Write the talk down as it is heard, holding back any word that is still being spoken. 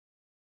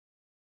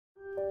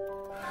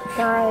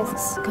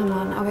Guys, come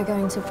on, are we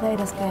going to play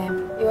this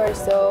game? You are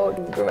so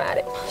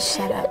dramatic.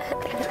 Shut up.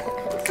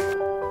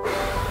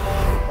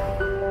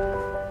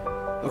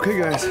 Okay,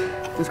 guys,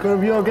 this is gonna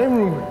be our game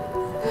room.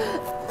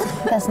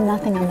 There's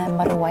nothing on that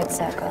but a white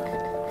circle.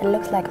 It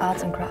looks like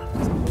arts and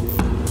crafts.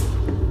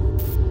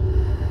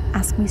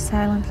 Ask me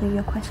silently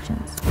your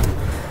questions.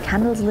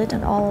 Candles lit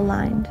and all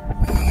aligned.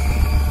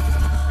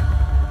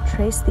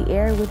 Trace the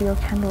air with your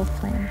candle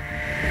flame.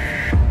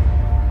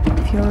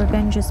 If your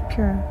revenge is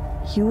pure,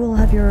 you will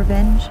have your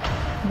revenge,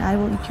 and I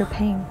will eat your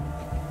pain.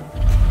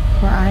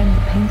 For I am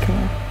the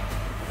painkiller.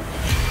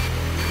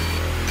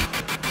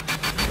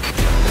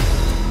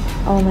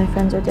 All my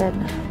friends are dead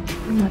now.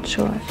 I'm not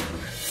sure,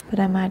 but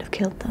I might have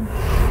killed them.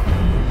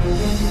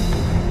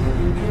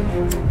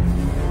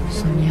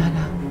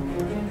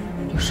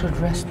 Sonyala, you should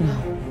rest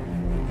now.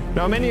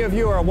 Now, many of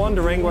you are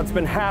wondering what's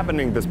been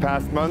happening this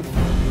past month.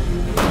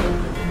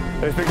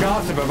 There's been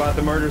gossip about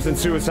the murders and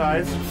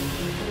suicides.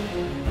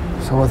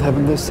 So what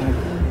happened this time?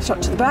 Shot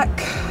to the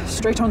back,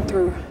 straight on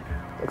through.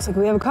 Looks like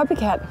we have a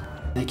copycat.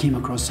 I came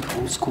across an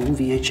old school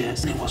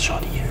VHS and it was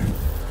shot here.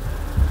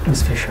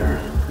 Ms. Fisher,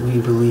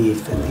 we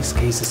believe that these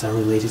cases are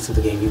related to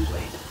the game you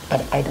played.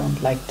 But I don't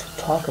like to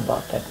talk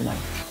about that much.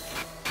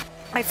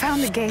 I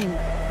found the game.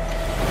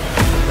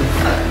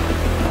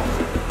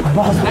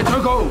 Let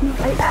her go!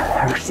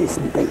 Hers is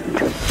in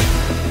danger.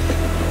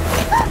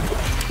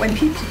 When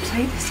people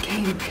play this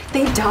game,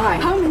 they die.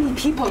 How many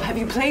people have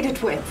you played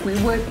it with? We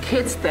were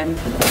kids then.